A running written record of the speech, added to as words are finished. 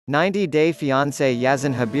90-day fiancé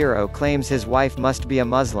Yazan Habiro claims his wife must be a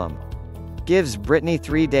Muslim. Gives Brittany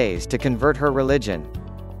 3 days to convert her religion.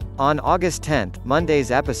 On August 10,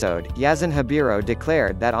 Monday's episode, Yazan Habiro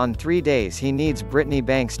declared that on 3 days he needs Brittany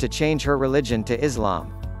Banks to change her religion to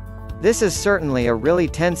Islam. This is certainly a really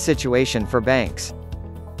tense situation for Banks.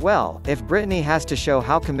 Well, if Brittany has to show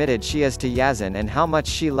how committed she is to Yazan and how much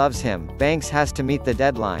she loves him, Banks has to meet the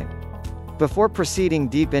deadline. Before proceeding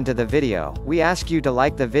deep into the video, we ask you to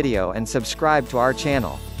like the video and subscribe to our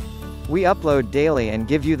channel. We upload daily and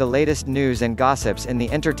give you the latest news and gossips in the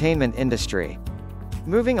entertainment industry.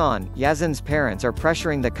 Moving on, Yazan's parents are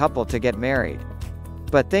pressuring the couple to get married.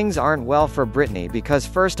 But things aren't well for Brittany because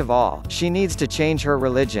first of all, she needs to change her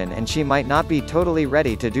religion and she might not be totally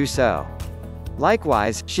ready to do so.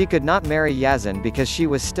 Likewise, she could not marry Yazan because she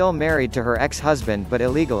was still married to her ex-husband but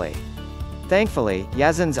illegally. Thankfully,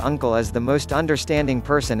 Yazan's uncle is the most understanding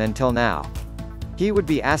person until now. He would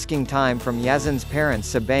be asking time from Yazan's parents,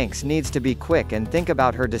 so Banks needs to be quick and think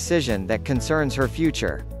about her decision that concerns her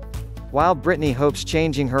future. While Brittany hopes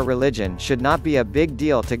changing her religion should not be a big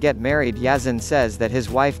deal to get married, Yazan says that his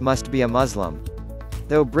wife must be a Muslim.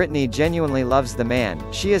 Though Brittany genuinely loves the man,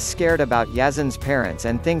 she is scared about Yazan's parents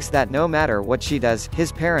and thinks that no matter what she does,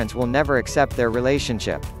 his parents will never accept their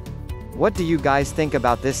relationship. What do you guys think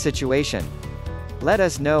about this situation? Let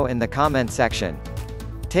us know in the comment section.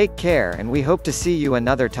 Take care and we hope to see you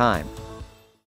another time.